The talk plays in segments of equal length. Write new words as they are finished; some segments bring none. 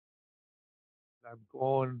I'm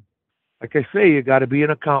going, like I say, you got to be an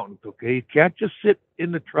accountant, okay? You can't just sit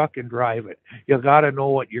in the truck and drive it. You got to know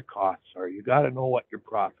what your costs are. You got to know what your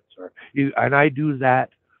profits are. And I do that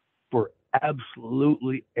for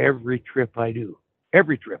absolutely every trip I do.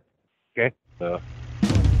 Every trip, okay? So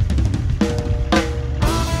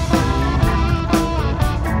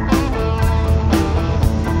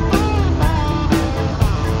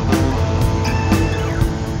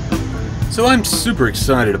I'm super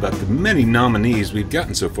excited about the many nominees we've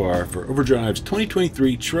gotten so far for Overdrive's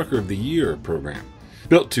 2023 Trucker of the Year program,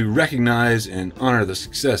 built to recognize and honor the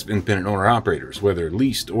success of independent owner-operators, whether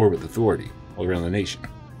leased or with authority, all around the nation.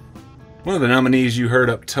 One of the nominees you heard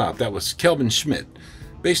up top, that was Kelvin Schmidt,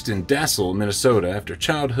 based in Dassel, Minnesota, after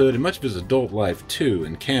childhood and much of his adult life, too,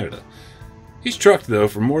 in Canada. He's trucked, though,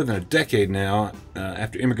 for more than a decade now,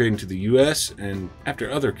 after immigrating to the U.S. and after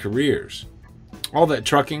other careers. All that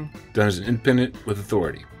trucking done as an independent with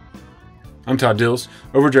authority. I'm Todd Dills,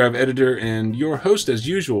 Overdrive editor and your host as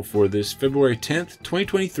usual for this February 10th,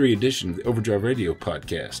 2023 edition of the Overdrive Radio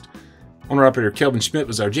podcast. Owner-operator Kelvin Schmidt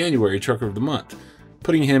was our January Trucker of the Month,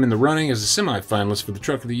 putting him in the running as a semi-finalist for the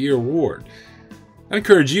Truck of the Year award. I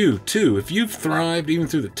encourage you, too, if you've thrived even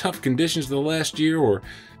through the tough conditions of the last year, or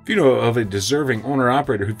if you know of a deserving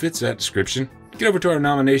owner-operator who fits that description, get over to our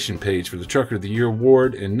nomination page for the Trucker of the Year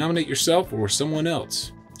award and nominate yourself or someone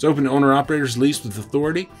else. It's open to owner-operators leased with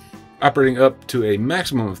authority, operating up to a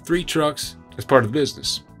maximum of 3 trucks as part of the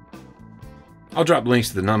business. I'll drop links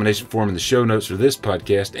to the nomination form in the show notes for this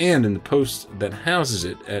podcast and in the post that houses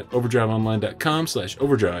it at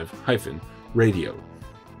overdriveonline.com/overdrive-radio.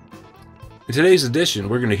 In today's edition,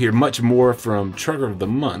 we're going to hear much more from Trucker of the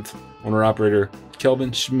Month, owner-operator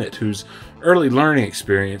Kelvin Schmidt, whose early learning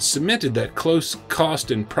experience cemented that close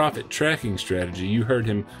cost and profit tracking strategy you heard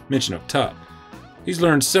him mention up top. He's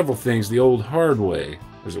learned several things the old hard way,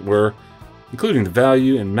 as it were, including the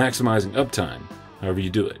value and maximizing uptime, however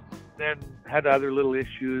you do it. Then had other little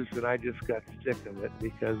issues, and I just got sick of it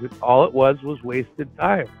because all it was wasted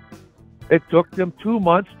time. It took them 2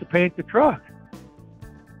 months to paint the truck.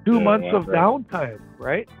 2 months of downtime,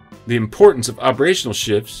 right? The importance of operational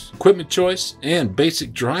shifts, equipment choice, and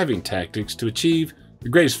basic driving tactics to achieve the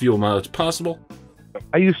greatest fuel mileage possible.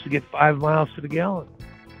 I used to get 5 miles to the gallon.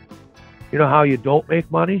 You know how you don't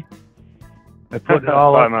make money? I put it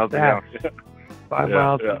all on stacks. 5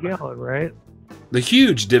 miles to the gallon, right? The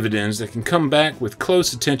huge dividends that can come back with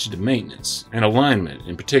close attention to maintenance and alignment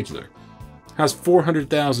in particular. How's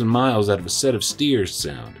 400,000 miles out of a set of steers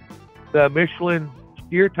sound? The Michelin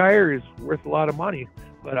steer tire is worth a lot of money,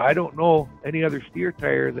 but I don't know any other steer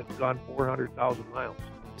tire that's gone 400,000 miles.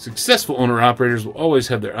 Successful owner-operators will always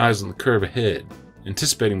have their eyes on the curve ahead,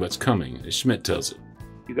 anticipating what's coming, as Schmidt tells it.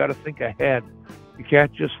 You got to think ahead. You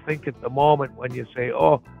can't just think at the moment when you say,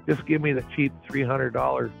 oh, just give me the cheap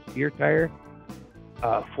 $300 steer tire.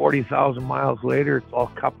 40,000 miles later, it's all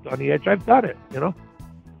cupped on the edge. I've done it, you know.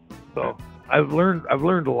 So I've learned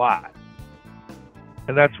a lot,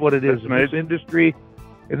 and that's what it is in this industry.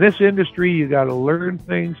 In this industry, you got to learn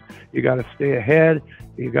things. You got to stay ahead.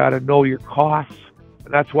 You got to know your costs,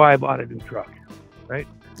 and that's why I bought a new truck, right?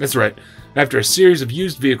 That's right. After a series of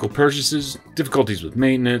used vehicle purchases, difficulties with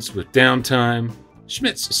maintenance, with downtime,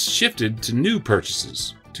 Schmidt's shifted to new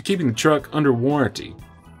purchases, to keeping the truck under warranty.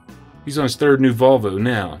 He's on his 3rd new Volvo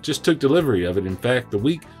now. Just took delivery of it, in fact, the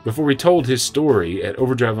week before we told his story at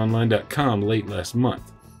overdriveonline.com late last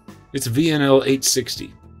month. It's a VNL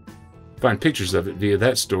 860. Find pictures of it via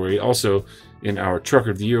that story, also in our Trucker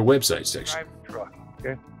of the Year website section. Drive the truck,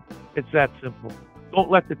 okay? It's that simple. Don't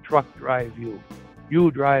let the truck drive you. You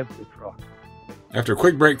drive the truck. After a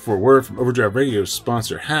quick break for a word from Overdrive Radio's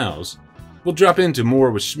sponsor, House, we'll drop into more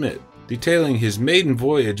with Schmidt, detailing his maiden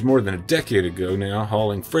voyage more than a decade ago now,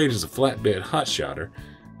 hauling freight as a flatbed hotshotter,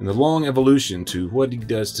 and the long evolution to what he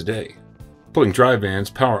does today. Pulling dry vans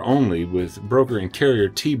power only with broker and carrier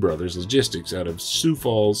T Brothers Logistics out of Sioux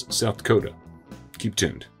Falls, South Dakota. Keep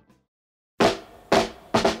tuned.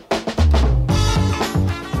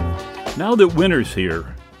 Now that winter's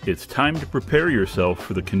here, it's time to prepare yourself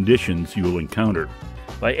for the conditions you will encounter.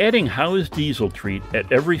 By adding Howe's Diesel Treat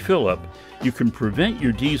at every fill-up, you can prevent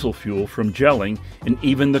your diesel fuel from gelling in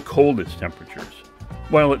even the coldest temperatures.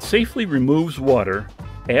 While it safely removes water,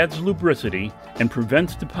 adds lubricity, and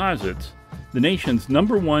prevents deposits, the nation's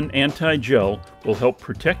 #1 anti-gel will help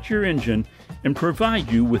protect your engine and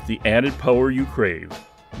provide you with the added power you crave.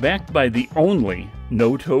 Backed by the only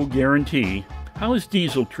no-tow guarantee, Howe's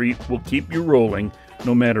Diesel Treat will keep you rolling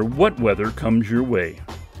no matter what weather comes your way.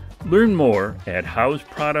 Learn more at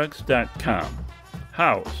howesproducts.com.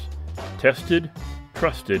 Howe's. Tested,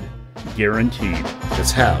 trusted, guaranteed.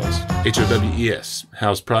 That's Howes, Howes,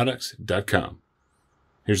 HowesProducts.com.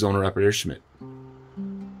 Here's the owner-operator, Schmidt.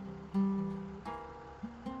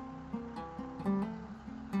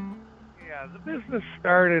 Yeah, the business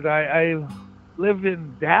started, I live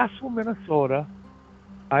in Dassel, Minnesota.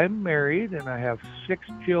 I'm married, and I have 6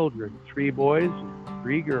 children, 3 boys and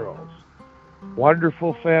 3 girls.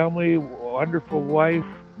 Wonderful family, wonderful wife.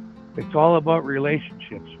 It's all about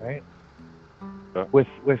relationships, right? With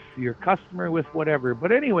your customer, with whatever.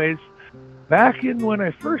 But anyways, back in when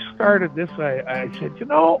I first started this, I said,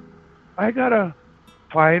 I gotta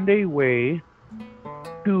find a way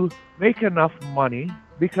to make enough money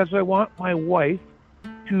because I want my wife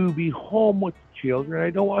to be home with the children. I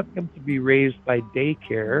don't want them to be raised by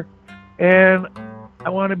daycare, and I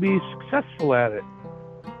want to be successful at it.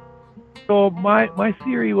 So my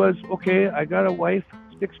theory was, okay, I got a wife,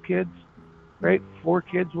 6 kids, right? 4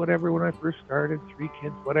 kids, whatever, when I first started, 3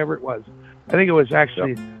 kids, whatever it was. I think it was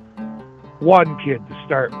actually 1 kid to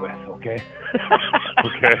start with, okay?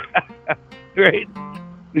 Okay. Right?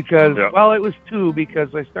 Because, well, it was 2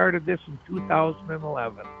 because I started this in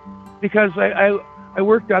 2011. Because I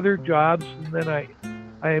worked other jobs, and then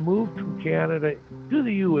I moved from Canada to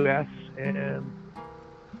the U.S., and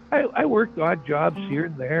I worked odd jobs here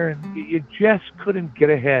and there, and you just couldn't get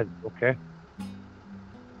ahead, okay?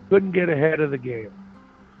 Couldn't get ahead of the game.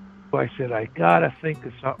 So I said, I gotta think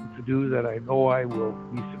of something to do that I know I will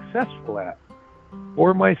be successful at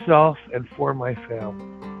for myself and for my family.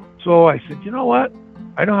 So I said, you know what?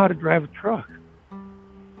 I know how to drive a truck.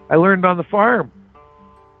 I learned on the farm.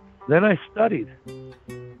 Then I studied.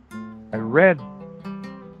 I read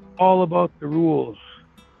all about the rules,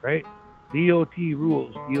 right? DOT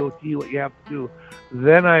rules, DOT, what you have to do.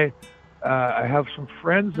 Then I have some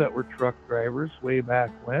friends that were truck drivers way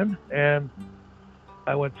back when, and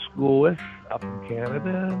I went to school with up in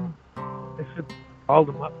Canada. And I said, called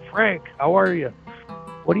them up, Frank, how are you?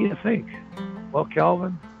 What do you think? Well,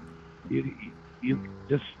 Kelvin, you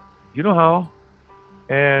know how.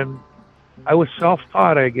 And I was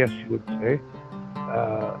self-taught, I guess you would say,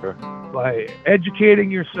 by educating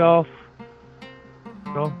yourself,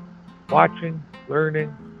 watching,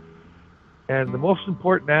 learning. And the most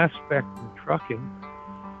important aspect in trucking,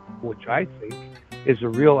 which I think is a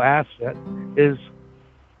real asset, is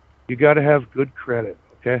you got to have good credit,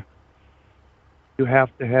 okay? You have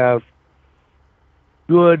to have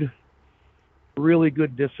really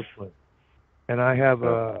good discipline. And I have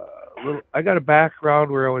I got a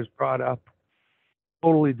background where I was brought up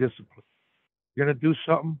totally disciplined. You're going to do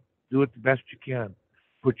something, do it the best you can.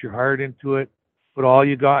 Put your heart into it. Put all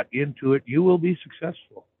you got into it. You will be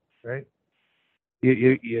successful, right?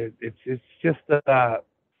 It's just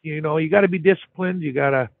you got to be disciplined. You got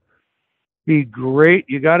to be great.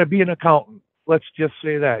 You got to be an accountant. Let's just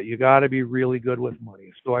say that. You got to be really good with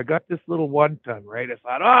money. So I got this little 1-ton, right? I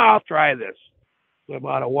thought, I'll try this. So I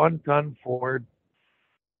bought a 1-ton Ford,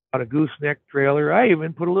 bought a gooseneck trailer. I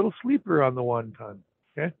even put a little sleeper on the 1-ton.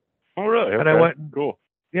 Okay. Oh, really? And I went, cool.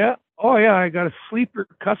 Yeah. Oh, yeah. I got a sleeper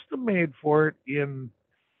custom made for it in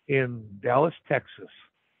Dallas, Texas.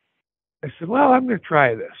 I said, well, I'm going to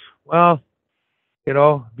try this. Well,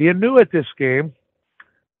 being new at this game,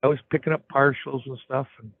 I was picking up partials and stuff,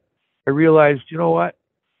 and I realized, you know what?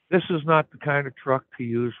 This is not the kind of truck to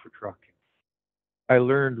use for trucking. I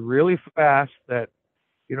learned really fast that,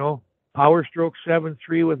 Power Stroke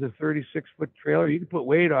 7.3 with a 36-foot trailer, you can put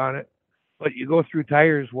weight on it, but you go through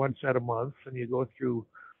tires once a month, and you go through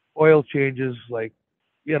oil changes like,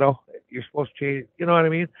 you're supposed to change, you know what I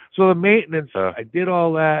mean? So the maintenance, I did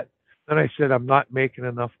all that. Then I said, I'm not making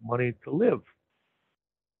enough money to live.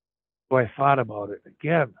 So I thought about it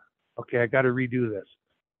again. Okay, I got to redo this.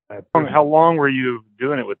 How long were you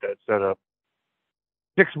doing it with that setup?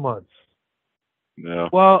 6 months. No.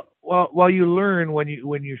 Well, you learn when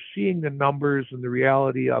you're seeing the numbers and the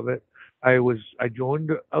reality of it. I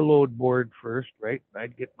joined a load board first, right?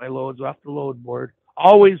 I'd get my loads off the load board.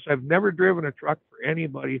 Always, I've never driven a truck for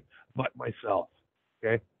anybody but myself.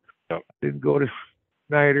 Okay, Yep. Didn't go to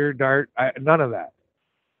Schneider, Dart, none of that.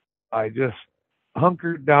 I just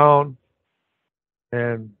hunkered down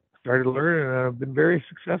and started learning, and I've been very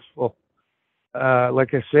successful.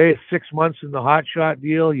 Like I say, 6 months in the hotshot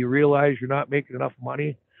deal, you realize you're not making enough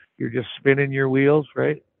money. You're just spinning your wheels,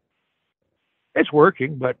 right? It's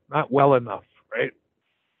working, but not well enough, right?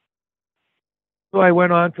 So I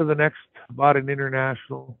went on to the next, bought an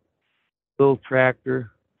international little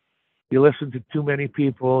tractor. You listen to too many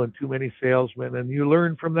people and too many salesmen, and you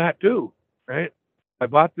learn from that too, right? I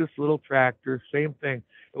bought this little tractor, same thing.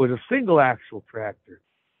 It was a single axle tractor,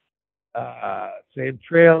 same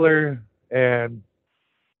trailer, and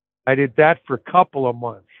I did that for a couple of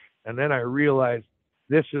months, and then I realized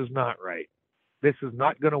this is not right. This is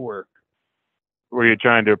not going to work. Were you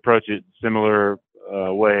trying to approach it similar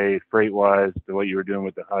way, freight-wise, to what you were doing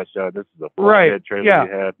with the hotshotter? This is a flatbed trailer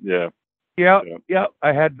you had. Yeah.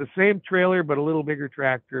 I had the same trailer, but a little bigger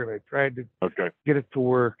tractor, and I tried to get it to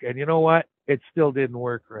work. And you know what? It still didn't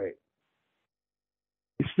work right.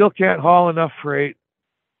 You still can't haul enough freight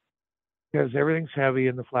because everything's heavy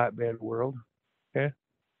in the flatbed world. Okay.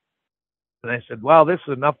 And I said, well, this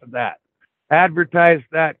is enough of that. Advertised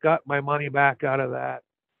that, got my money back out of that.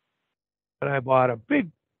 And I bought a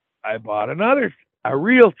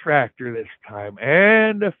real tractor this time,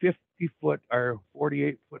 and a 50-foot or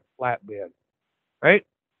 48-foot flatbed, right?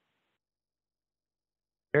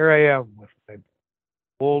 There I am with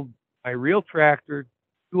my real tractor,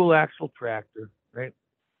 dual axle tractor, right?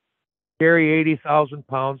 Carry 80,000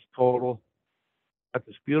 pounds total. Got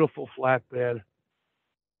this beautiful flatbed,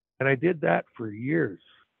 and I did that for years.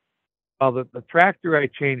 Well, the tractor I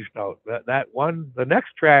changed out. The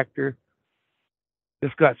next tractor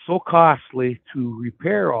just got so costly to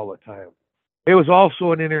repair all the time. It was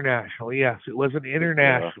also an international. Yes, it was an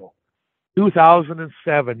international.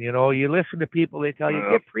 2007, you know, you listen to people, they tell you,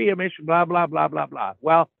 get pre-emission, blah, blah, blah, blah, blah.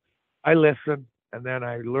 Well, I listened, and then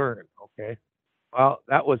I learned, okay? Well,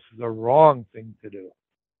 that was the wrong thing to do.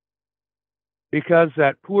 Because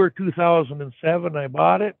that poor 2007, I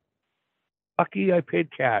bought it. Lucky I paid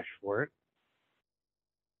cash for it.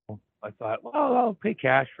 I thought, well, I'll pay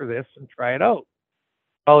cash for this and try it out.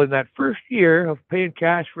 Well, in that first year of paying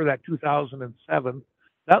cash for that 2007,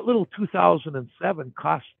 that little 2007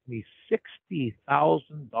 cost me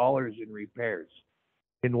 $60,000 in repairs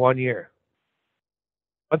in 1 year.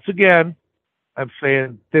 Once again, I'm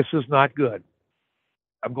saying this is not good.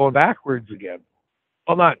 I'm going backwards again.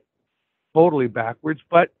 Well, not totally backwards,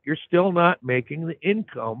 but you're still not making the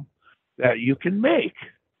income that you can make.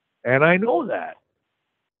 And I know that,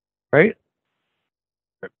 right?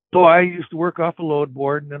 So I used to work off a load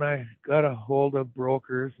board, and then I got a hold of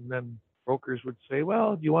brokers, and then brokers would say,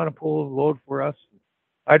 well, do you want to pull a load for us?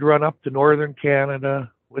 I'd run up to northern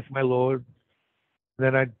Canada with my load.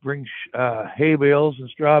 Then I'd bring hay bales and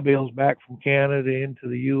straw bales back from Canada into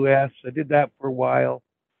the U.S. I did that for a while,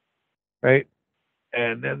 right?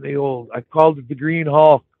 And then I called it the Green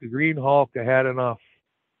Hulk. The Green Hulk, I had enough.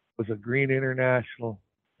 It was a Green International.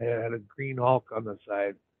 I had a Green Hulk on the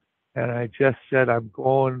side. And I just said, I'm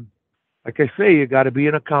going, like I say, you got to be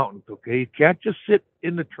an accountant, okay? You can't just sit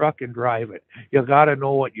in the truck and drive it. You got to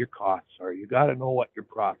know what your costs are. You got to know what your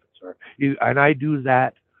profits are. And I do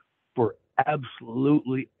that for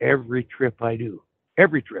absolutely every trip I do.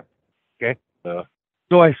 Every trip, okay? So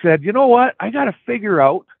I said, you know what? I got to figure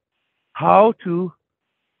out how to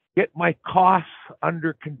get my costs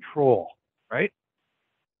under control, right?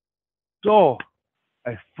 So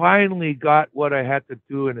I finally got what I had to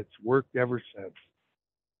do, and it's worked ever since.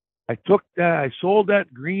 I sold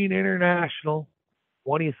that Green International,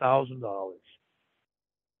 $20,000.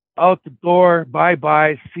 Out the door,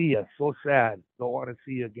 bye-bye, see ya. So sad. Don't want to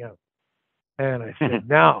see you again. And I said,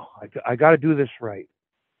 now, I got to do this right.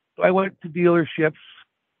 So I went to dealerships.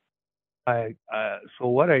 So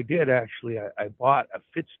what I did, actually, I bought a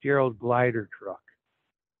Fitzgerald glider truck,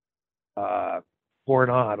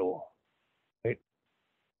 Coronado.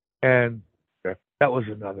 And that was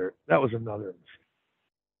another mistake.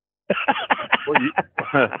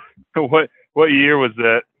 What year was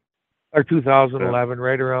that? Or 2011,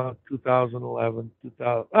 right around 2011,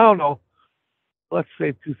 oh no, let's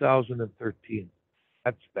say 2013.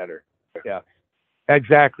 That's better. Yeah,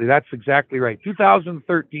 exactly. That's exactly right.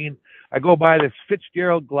 2013, I go buy this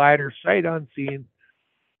Fitzgerald glider, sight unseen.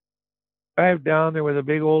 Drive down there with a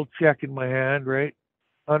big old check in my hand, right?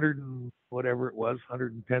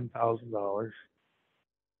 $110,000.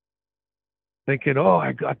 Thinking, oh,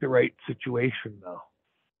 I got the right situation now.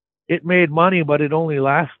 It made money, but it only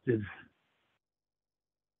lasted.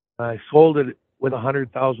 I sold it with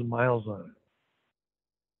 100,000 miles on it.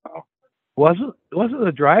 It wasn't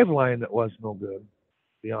the drive line that was no good, to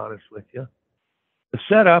be honest with you. The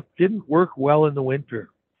setup didn't work well in the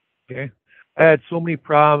winter. Okay, I had so many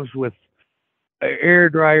problems with air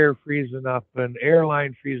dryer freezing up and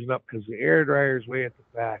airline freezing up because the air dryer is way at the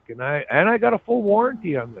back, and I got a full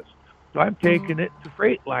warranty on this, so I'm taking it to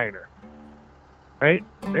Freightliner. Right?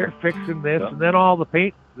 They're fixing this, and then all the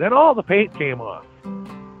paint came off.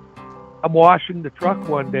 I'm washing the truck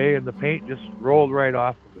one day, and the paint just rolled right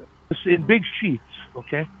off of it. It's in big sheets,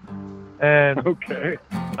 okay? And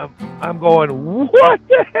I'm going, what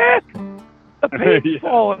the heck? The paint's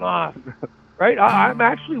falling off. Right? I'm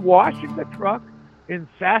actually washing the truck in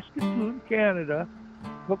Saskatoon, Canada,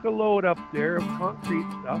 took a load up there of concrete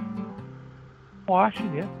stuff,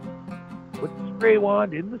 washing it with the spray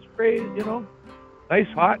wand in the spray, you know, nice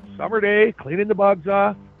hot summer day, cleaning the bugs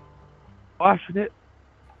off, washing it,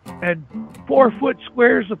 and 4-foot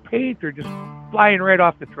squares of paint are just flying right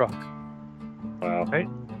off the truck. Wow. Right?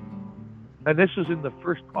 And this is in the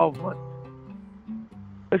first 12 months.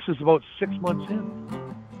 This is about 6 months in.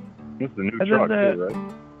 This is a new truck, too,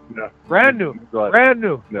 right? Yeah. Brand new.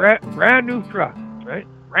 Yeah. Brand new truck, right?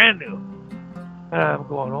 Brand new. And I'm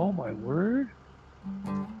going, oh my word.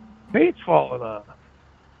 Paint's falling off.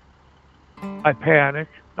 I panic.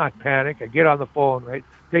 Not panic. I get on the phone, right?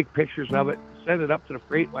 Take pictures of it, send it up to the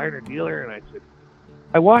Freightliner dealer, and I said,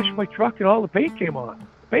 I washed my truck and all the paint came off.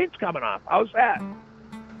 The paint's coming off. How's that?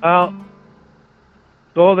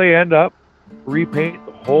 So they end up repaint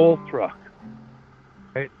the whole truck.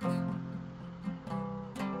 Right?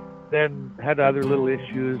 Then had other little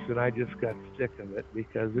issues, and I just got sick of it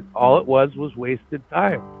because all it was wasted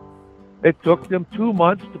time. It took them 2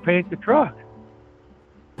 months to paint the truck.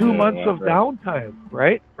 2 months of downtime,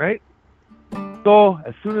 right? Right? So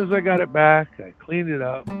as soon as I got it back, I cleaned it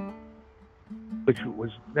up, which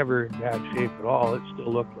was never in bad shape at all. It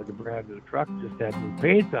still looked like a brand new truck, just had new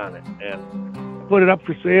paint on it. And I put it up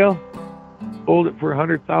for sale, sold it for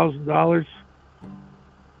 $100,000.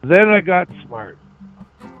 Then I got smart.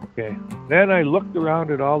 Okay. Then I looked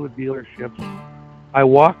around at all the dealerships. I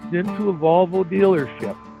walked into a Volvo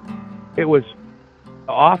dealership. The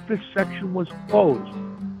office section was closed.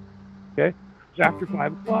 Okay. It was after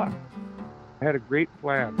 5 o'clock. I had a great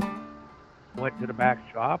plan. Went to the back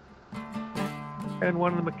shop, and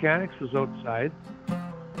one of the mechanics was outside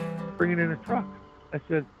bringing in a truck. I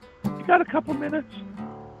said, you got a couple minutes?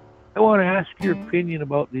 I want to ask your opinion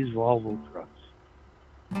about these Volvo trucks.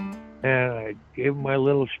 And I gave him my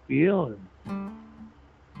little spiel, and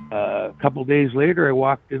a couple days later, I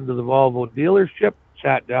walked into the Volvo dealership,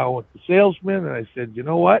 sat down with the salesman, and I said, you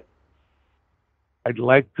know what? I'd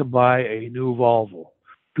like to buy a new Volvo.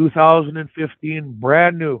 2015,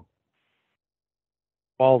 brand new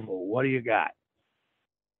Volvo. What do you got?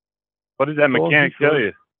 What did that mechanic tell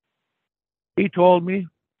you? He told me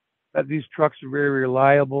that these trucks are very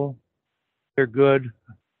reliable. They're good.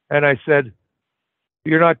 And I said,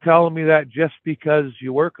 you're not telling me that just because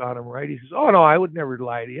you work on them, right? He says, oh, no, I would never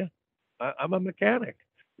lie to you. I'm a mechanic.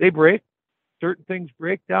 They break. Certain things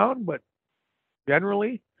break down, but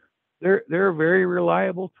generally, they're a very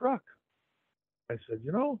reliable truck. I said,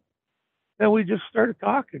 you know, then we just started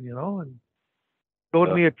talking, you know, and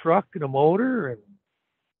showed me a truck and a motor. And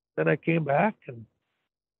then I came back and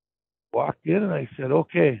walked in and I said,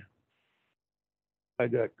 okay, I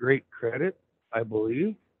got great credit, I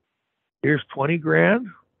believe. Here's 20 grand.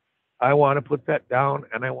 I want to put that down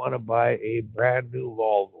and I want to buy a brand new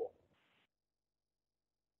Volvo.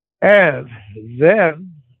 And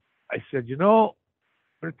then I said, you know,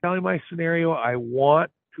 I'm going to tell you my scenario. I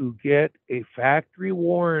want to get a factory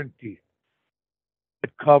warranty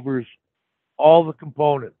that covers all the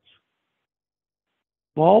components.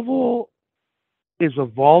 Volvo is a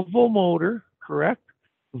Volvo motor, correct?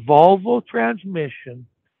 Volvo transmission,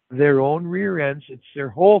 their own rear ends. It's their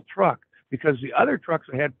whole truck, because the other trucks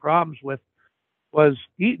I had problems with was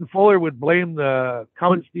Eaton Fuller would blame the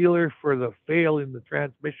Cummins dealer for the fail in the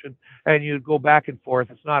transmission, and you'd go back and forth.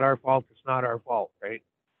 It's not our fault. It's not our fault, right?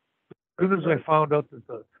 As soon as I found out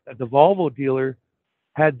that the Volvo dealer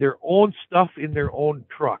had their own stuff in their own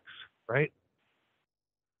trucks, right?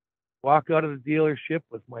 Walk out of the dealership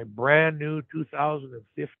with my brand new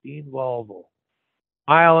 2015 Volvo.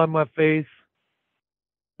 Smile on my face.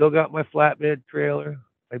 Still got my flatbed trailer,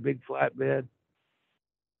 my big flatbed.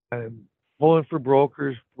 I'm pulling for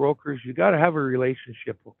brokers. Brokers, you got to have a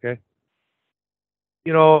relationship, okay?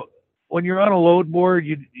 You know, when you're on a load board,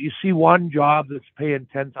 you see one job that's paying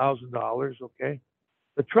 $10,000, okay?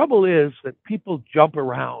 The trouble is that people jump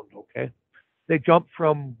around, okay? They jump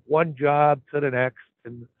from one job to the next,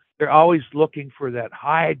 and they're always looking for that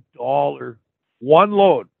high dollar one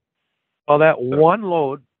load. Well, that one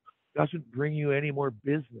load doesn't bring you any more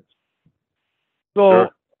business. So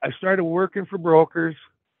I started working for brokers.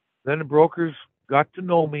 Then the brokers got to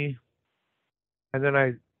know me, and then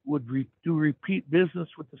I would do repeat business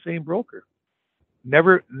with the same broker.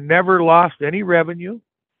 Never lost any revenue.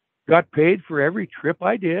 Got paid for every trip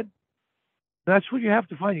I did. And that's what you have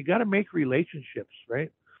to find. You got to make relationships,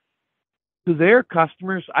 right? To their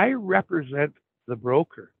customers, I represent the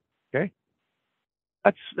broker. Okay,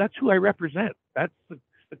 that's who I represent. That's the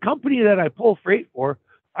company that I pull freight for.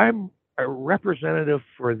 I'm a representative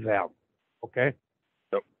for them. Okay,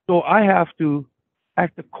 so I have to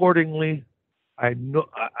act accordingly.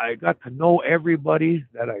 I got to know everybody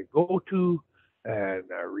that I go to, and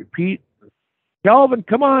I repeat, Kelvin,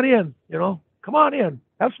 come on in, come on in,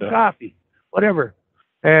 have some coffee, whatever.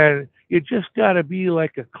 And you just got to be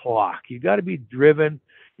like a clock. You got to be driven.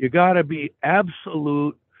 You got to be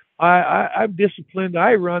absolute. I'm disciplined.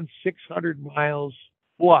 I run 600 miles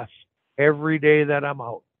plus every day that I'm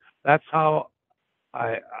out. That's how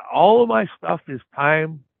all of my stuff is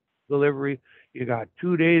time delivery. You got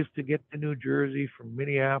 2 days to get to New Jersey from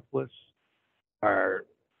Minneapolis, or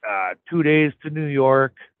 2 days to New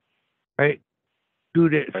York, right?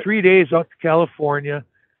 3 days out to California.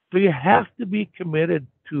 So you have to be committed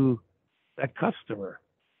to that customer.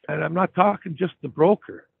 And I'm not talking just the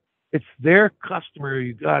broker. It's their customer.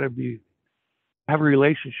 You got to have a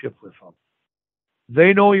relationship with them.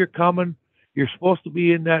 They know you're coming. You're supposed to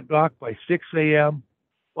be in that dock by 6 a.m.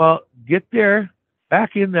 Well, get there,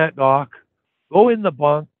 back in that dock, go in the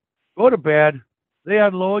bunk, go to bed. They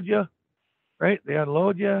unload you, right? They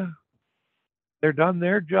unload you. They're done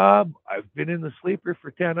their job. I've been in the sleeper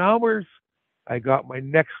for 10 hours. I got my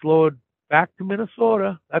next load back to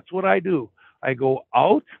Minnesota. That's what I do. I go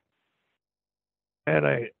out and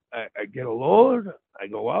I get a load. I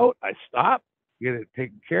go out. I stop, get it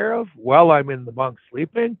taken care of while I'm in the bunk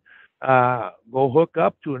sleeping. Go hook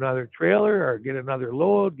up to another trailer or get another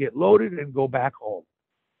load, get loaded, and go back home.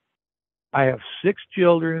 I have 6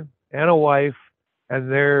 children and a wife,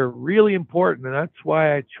 and they're really important, and that's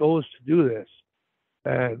why I chose to do this.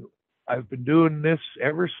 And I've been doing this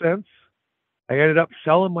ever since. I ended up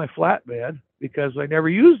selling my flatbed because I never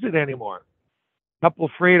used it anymore. A couple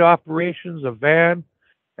of freight operations, a van,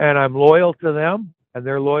 and I'm loyal to them, and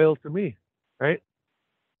they're loyal to me, right?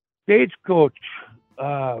 Stagecoach,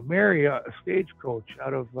 Mary, a stagecoach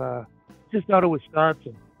just out of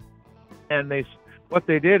Wisconsin. And what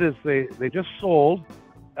they did is they just sold.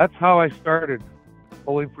 That's how I started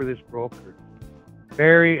pulling for this broker.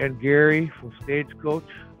 Mary and Gary from Stagecoach.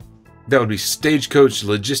 That would be Stagecoach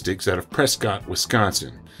Logistics out of Prescott,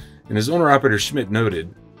 Wisconsin. And as owner-operator Schmidt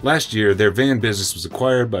noted, last year their van business was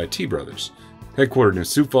acquired by T Brothers, headquartered in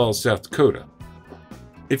Sioux Falls, South Dakota.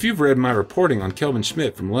 If you've read my reporting on Kelvin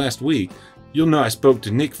Schmidt from last week, you'll know I spoke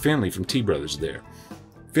to Nick Finley from T Brothers there.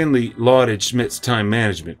 Finley lauded Schmidt's time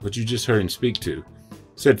management, which you just heard him speak to.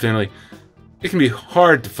 Said Finley, "It can be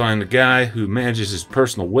hard to find a guy who manages his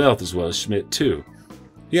personal wealth as well as Schmidt too.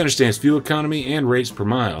 He understands fuel economy and rates per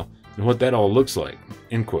mile and what that all looks like,"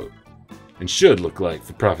 end quote. And should look like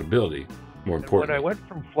for profitability, more importantly. When I went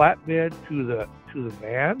from flatbed to the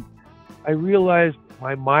van, I realized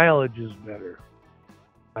my mileage is better.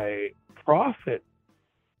 My profit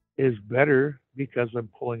is better because I'm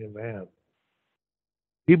pulling a van.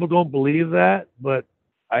 People don't believe that, but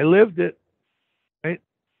I lived it, right?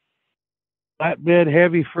 Flatbed,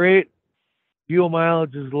 heavy freight, fuel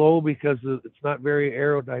mileage is low because it's not very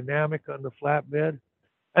aerodynamic on the flatbed.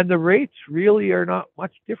 And the rates really are not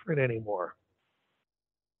much different anymore.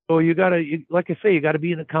 So like I say, you gotta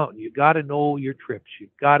be an accountant. You gotta know your trips. You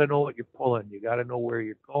gotta know what you're pulling. You gotta know where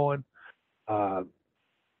you're going.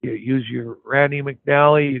 You use your Randy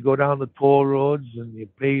McNally. You go down the toll roads and you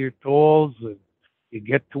pay your tolls and you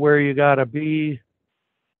get to where you gotta be.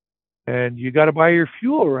 And you gotta buy your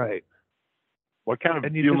fuel right. What kind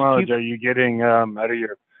of fuel mileage are you getting out of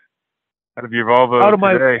your Volvo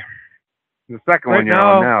today? The second one you're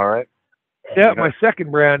on now, right? Yeah, my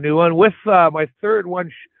second brand new one. With my third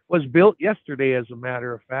one was built yesterday, as a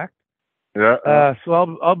matter of fact. Yeah.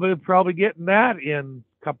 So I'll be probably getting that in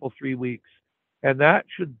a couple 3 weeks, and that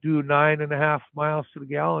should do 9.5 miles to the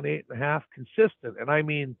gallon, 8.5 consistent. And I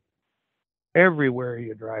mean everywhere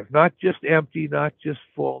you drive, not just empty, not just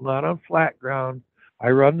full, not on flat ground. I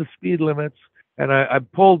run the speed limits, and I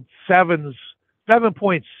pulled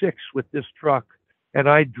 7.6 with this truck. And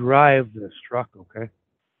I drive this truck, okay?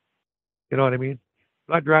 You know what I mean?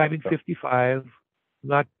 I'm not driving 55.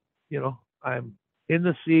 I'm in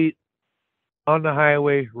the seat, on the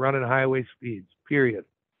highway, running highway speeds, period.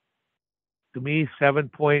 To me,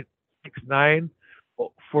 7.69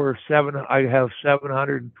 I have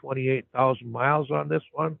 728,000 miles on this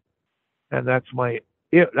one. And that's my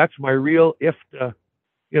real IFTA,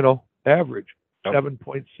 average,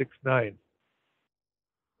 7.69.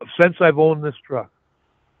 Since I've owned this truck.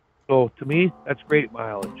 So to me, that's great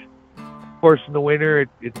mileage. Of course, in the winter,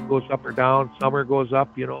 it goes up or down. Summer goes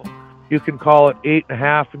up, You can call it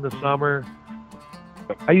 8.5 in the summer.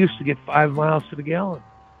 I used to get 5 miles to the gallon.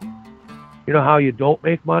 You know how you don't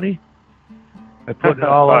make money? I put it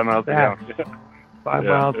all up to that. 5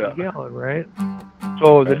 miles to the gallon, right?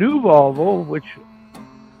 So the new Volvo, which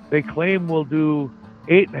they claim will do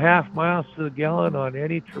 8.5 miles to the gallon on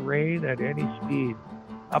any terrain at any speed,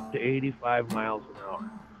 up to 85 miles an hour.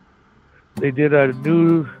 They did a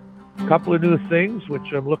couple of new things, which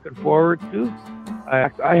I'm looking forward to.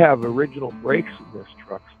 I have original brakes in this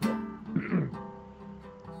truck still.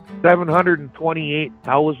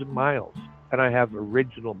 728,000 miles, and I have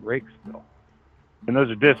original brakes still. And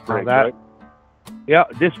those are disc brakes, right? Yeah,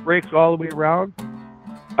 disc brakes all the way around.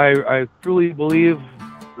 I truly believe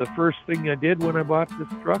the first thing I did when I bought this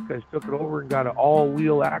truck, I took it over and got an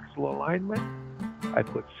all-wheel axle alignment. I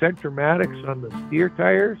put Centromatics on the steer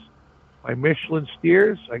tires, my Michelin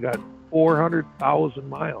steers. I got 400,000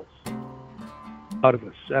 miles out of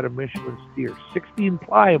a set of Michelin steers. 16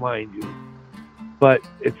 ply, mind you. But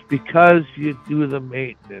it's because you do the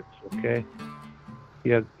maintenance, okay?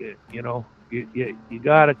 You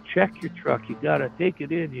got to check your truck. You got to take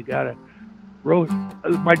it in. You got to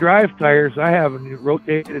my drive tires, I haven't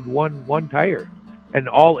rotated one tire, and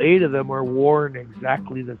all 8 of them are worn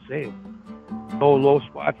exactly the same. No low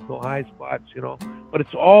spots, no high spots, but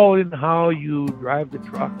it's all in how you drive the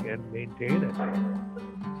truck and maintain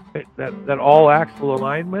it. That all axle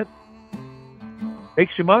alignment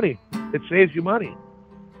makes you money. It saves you money.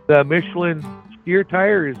 The Michelin steer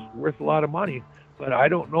tire is worth a lot of money, but I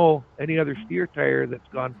don't know any other steer tire that's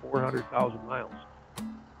gone 400,000 miles.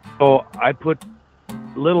 So I put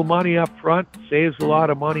little money up front, saves a lot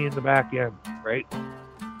of money in the back end, right?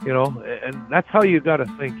 And that's how you got to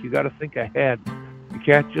think. You got to think ahead. You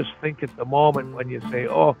can't just think at the moment when you say,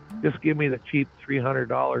 oh, just give me the cheap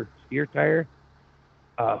 $300 steer tire.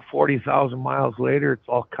 40,000 miles later, it's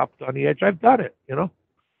all cupped on the edge. I've done it,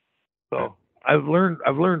 So I've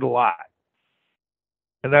learned a lot.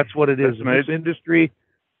 And that's what it is. In this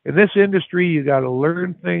industry, you got to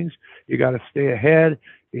learn things. You got to stay ahead.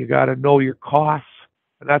 You got to know your costs.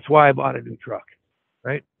 And that's why I bought a new truck,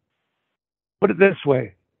 right? Put it this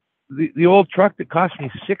way. The old truck that cost me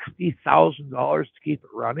 $60,000 to keep it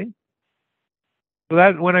running. So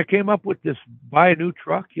that when I came up with this buy a new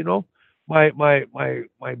truck, my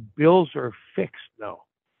bills are fixed now.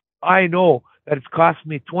 I know that it's cost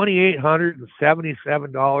me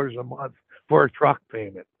 $2,877 a month for a truck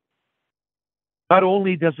payment. Not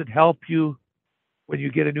only does it help you when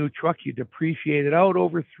you get a new truck, you depreciate it out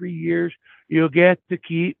over 3 years, you'll get to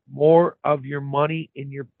keep more of your money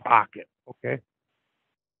in your pocket, okay?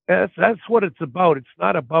 That's what it's about. It's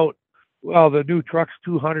not about, well, the new truck's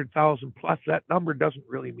 200,000 plus. That number doesn't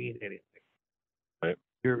really mean anything. Right?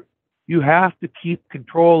 You have to keep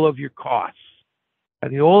control of your costs.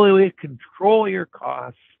 And the only way to control your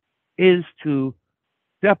costs is to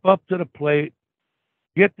step up to the plate,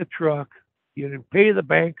 get the truck, you pay the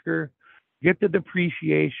banker, get the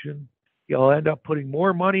depreciation. You'll end up putting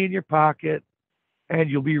more money in your pocket, and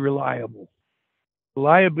you'll be reliable.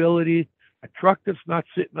 Reliability, a truck that's not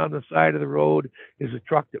sitting on the side of the road is a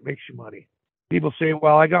truck that makes you money. People say,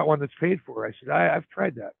 well, I got one that's paid for. I said, I've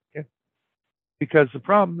tried that. Okay? Because the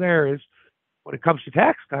problem there is when it comes to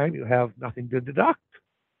tax time, you have nothing to deduct.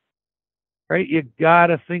 Right? You got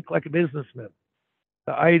to think like a businessman.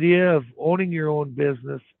 The idea of owning your own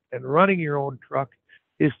business and running your own truck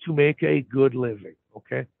is to make a good living,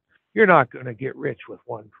 okay? You're not going to get rich with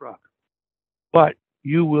one truck, but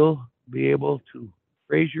you will be able to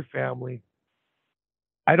raise your family.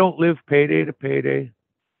 I don't live payday to payday.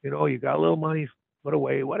 You got a little money put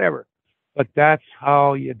away, whatever, but that's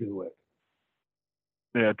how you do it.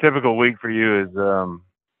 Yeah, a typical week for you is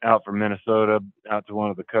out from Minnesota, out to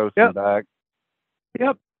one of the coasts and back.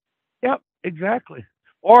 Yep, exactly.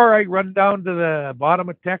 Or I run down to the bottom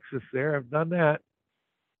of Texas there. I've done that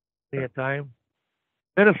many a time.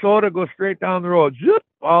 Minnesota, go straight down the road, zoop,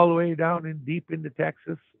 all the way down in deep into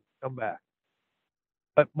Texas, come back.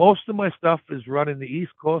 But most of my stuff is running the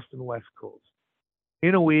East Coast and West Coast.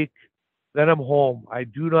 In a week, then I'm home. I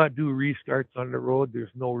do not do restarts on the road.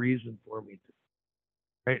 There's no reason for me to.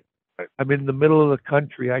 Right? I'm in the middle of the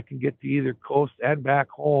country. I can get to either coast and back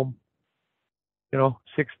home.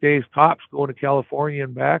 6 days tops going to California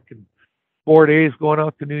and back, and 4 days going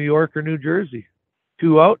out to New York or New Jersey.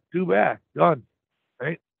 2 out, 2 back, done.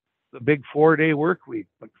 Right? The big 4-day work week,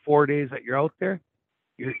 but 4 days that you're out there,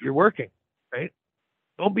 you're working. Right?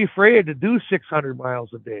 Don't be afraid to do 600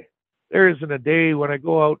 miles a day. There isn't a day when I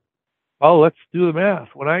go out. Well, let's do the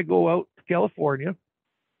math. When I go out to California,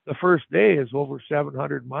 the first day is over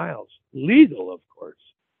 700 miles. Legal, of course.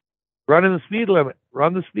 Running the speed limit.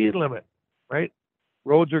 Run the speed limit. Right?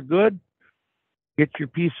 Roads are good. Get your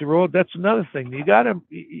piece of road. That's another thing. You gotta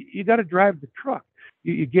drive the truck.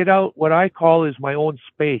 You get out what I call is my own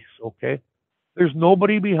space. Okay, there's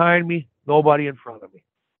nobody behind me, nobody in front of me.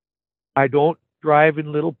 I don't drive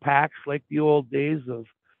in little packs like the old days of,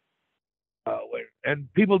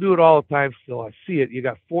 and people do it all the time still. I see it. You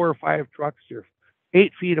got 4 or 5 trucks. They're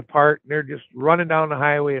 8 feet apart, and they're just running down the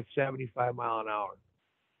highway at 75 miles an hour.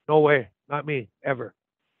 No way. Not me. Ever.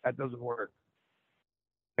 That doesn't work.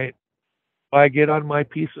 Right? If I get on my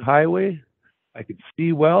piece of highway, I can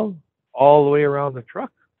see well all the way around the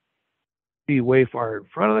truck, see way far in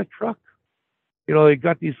front of the truck. You know, they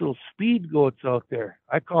got these little speed goats out there.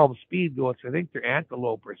 I call them speed goats. I think they're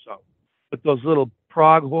antelope or something. With those little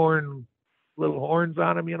pronghorn, little horns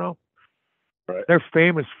on them, you know. Right. They're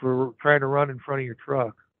famous for trying to run in front of your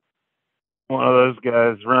truck. One of those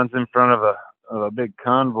guys runs in front of a big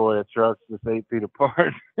convoy of trucks that's 8 feet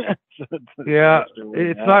apart. Yeah,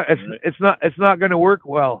 it's not going to work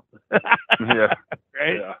well. Yeah.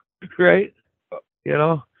 Right. Yeah. Right. You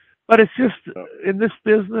know, but it's just in this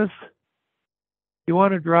business, you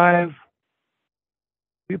want to drive,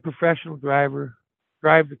 be a professional driver,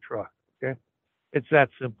 drive the truck. Okay, it's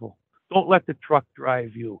that simple. Don't let the truck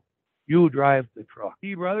drive you. You drive the truck.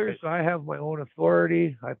 Brothers, I have my own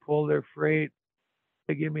authority. I pull their freight.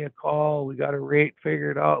 They give me a call. We got a rate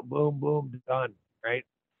figured out. Boom, boom, done. Right?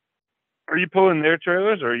 Are you pulling their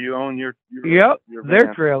trailers, or you own your Yep, your their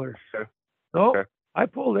van? trailers. Okay. No, Okay. I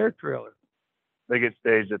pull their trailers. They get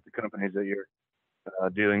staged at the companies that you're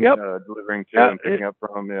delivering to and picking up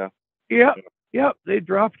from. Yeah. Yep. They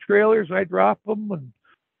drop trailers. I drop them and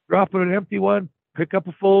drop an empty one, pick up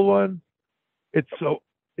a full one. It's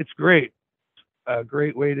great. A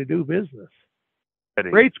great way to do business.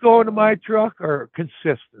 Rates going to my truck are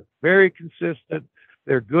consistent, very consistent.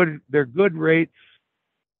 They're good. They're good rates.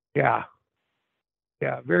 Yeah,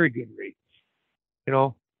 very good rates. You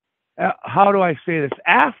know, how do I say this?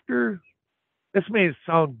 After, this may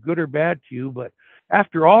sound good or bad to you, but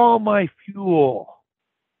after all my fuel,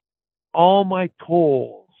 all my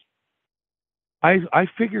tolls, I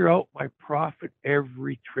figure out my profit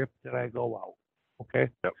every trip that I go out. Okay.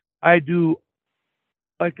 Yep. I do,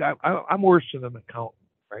 like, I'm worse than an accountant,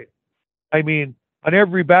 right? I mean, on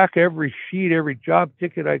every sheet, every job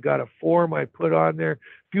ticket, I got a form I put on there: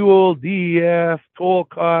 fuel, DEF, toll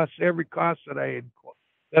costs, every cost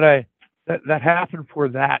that happened for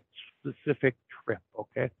that specific trip.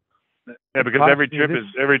 Okay. Yeah, because every trip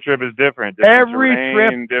is different. Every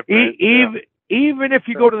terrain, trip, different, even if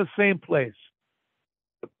you go to the same place,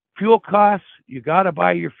 fuel costs, you got to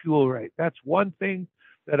buy your fuel right. That's one thing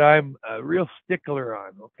that I'm a real stickler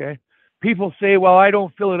on. Okay. People say, well, I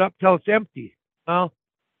don't fill it up till it's empty. Well,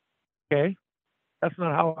 okay. That's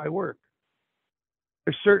not how I work.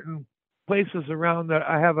 There's certain places around that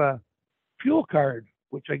I have a fuel card,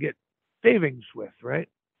 which I get savings with, right?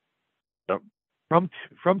 Yep. From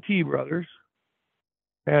T Brothers.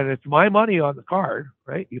 And it's my money on the card,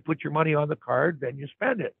 right? You put your money on the card, then you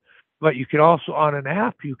spend it. But you can also, on an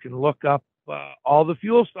app, you can look up all the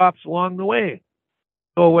fuel stops along the way.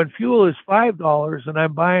 So when fuel is $5 and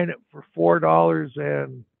I'm buying it for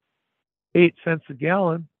 $4.08 a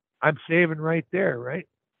gallon, I'm saving right there, right?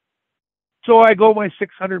 So I go my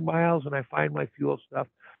 600 miles and I find my fuel stuff,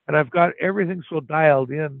 and I've got everything so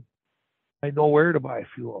dialed in. I know where to buy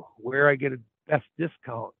fuel, where I get a best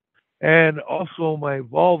discount. And also my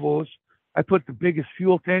Volvos, I put the biggest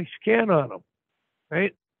fuel tanks you can on them,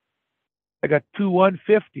 right? I got 2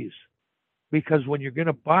 150s, because when you're going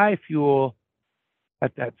to buy fuel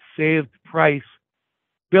at that saved price,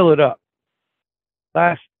 fill it up.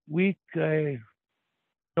 Last week, I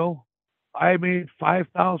made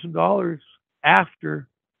 $5,000 after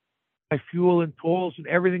my fuel and tolls and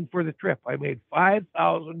everything for the trip. I made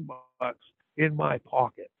 $5,000 in my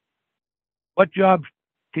pocket. What job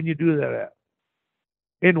can you do that at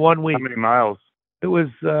in 1 week? How many miles? It was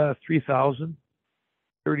 3,000,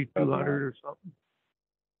 3,200 or something.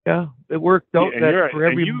 Yeah, it worked out for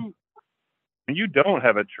every. And you don't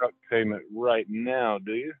have a truck payment right now,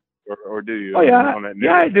 do you? Or do you? Oh yeah, on that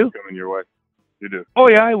I do. Coming your way, you do. Oh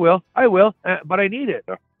yeah, I will, but I need it.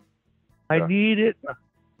 Yeah. I need it. Yeah.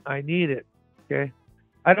 I need it. Okay,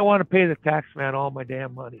 I don't want to pay the tax man all my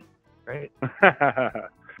damn money, right?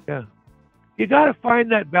 Yeah, you got to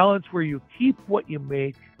find that balance where you keep what you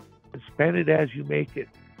make and spend it as you make it,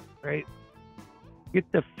 right? Get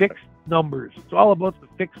the fixed numbers. It's all about the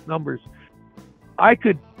fixed numbers. I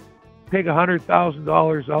could take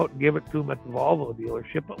 $100,000 out and give it to them at the Volvo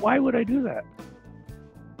dealership, but why would I do that?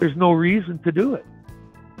 There's no reason to do it.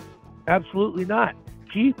 Absolutely not.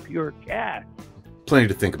 Keep your cash. Plenty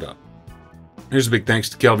to think about. Here's a big thanks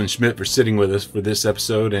to Kelvin Schmidt for sitting with us for this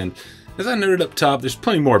episode, and as I noted up top, there's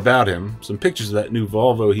plenty more about him. Some pictures of that new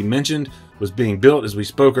Volvo he mentioned was being built as we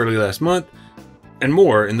spoke early last month, and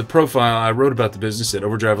more in the profile I wrote about the business at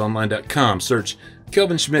overdriveonline.com. Search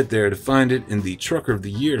Kelvin Schmidt there to find it in the Trucker of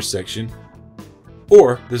the Year section.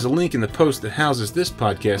 Or there's a link in the post that houses this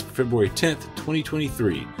podcast for February 10th,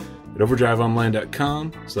 2023 at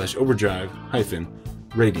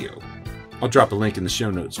overdriveonline.com/overdrive-radio. I'll drop a link in the show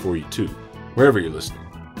notes for you too, wherever you're listening.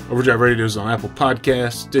 Overdrive Radio is on Apple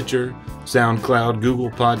Podcasts, Stitcher, SoundCloud, Google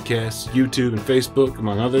Podcasts, YouTube, and Facebook,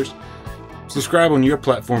 among others. Subscribe on your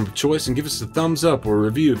platform of choice and give us a thumbs up or a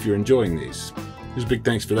review if you're enjoying these. Here's a big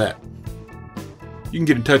thanks for that. You can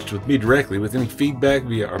get in touch with me directly with any feedback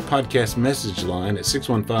via our podcast message line at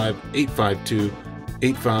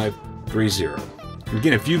 615-852-8530. And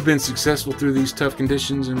again, if you've been successful through these tough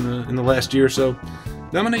conditions in the last year or so,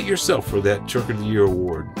 nominate yourself for that Trucker of the Year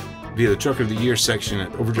award via the Trucker of the Year section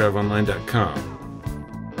at overdriveonline.com.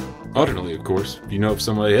 Alternately, of course, if you know of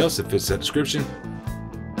somebody else that fits that description,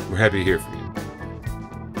 we're happy to hear from you.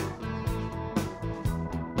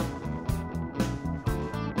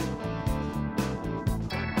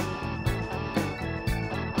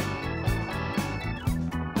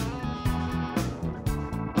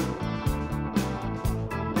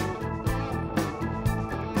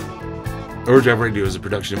 Overdrive Radio is a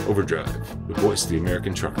production of Overdrive, the voice of the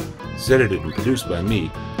American trucker. It's edited and produced by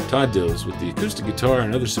me, Todd Dills, with the acoustic guitar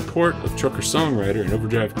and other support of trucker songwriter and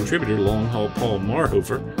Overdrive contributor Long Haul Paul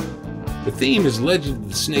Marhofer. The theme is Legend of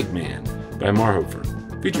the Snake Man by Marhofer,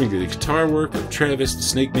 featuring the guitar work of Travis the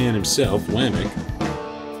Snake Man himself, Whammick,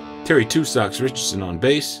 Terry Two Socks Richardson on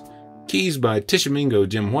bass, keys by Tishomingo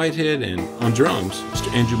Jim Whitehead, and on drums,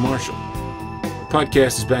 Mr. Andrew Marshall. The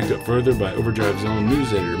podcast is backed up further by Overdrive's own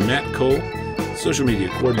news editor Matt Cole, social media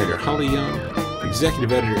coordinator Holly Young,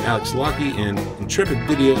 executive editor Alex Lockie, and intrepid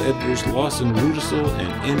video editors Lawson Rudisell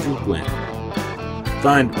and Andrew Glenn.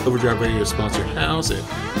 Find Overdrive Radio sponsor Howes at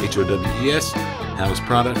HOWES,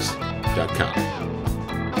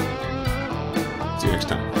 HowesProducts.com. See you next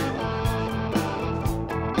time.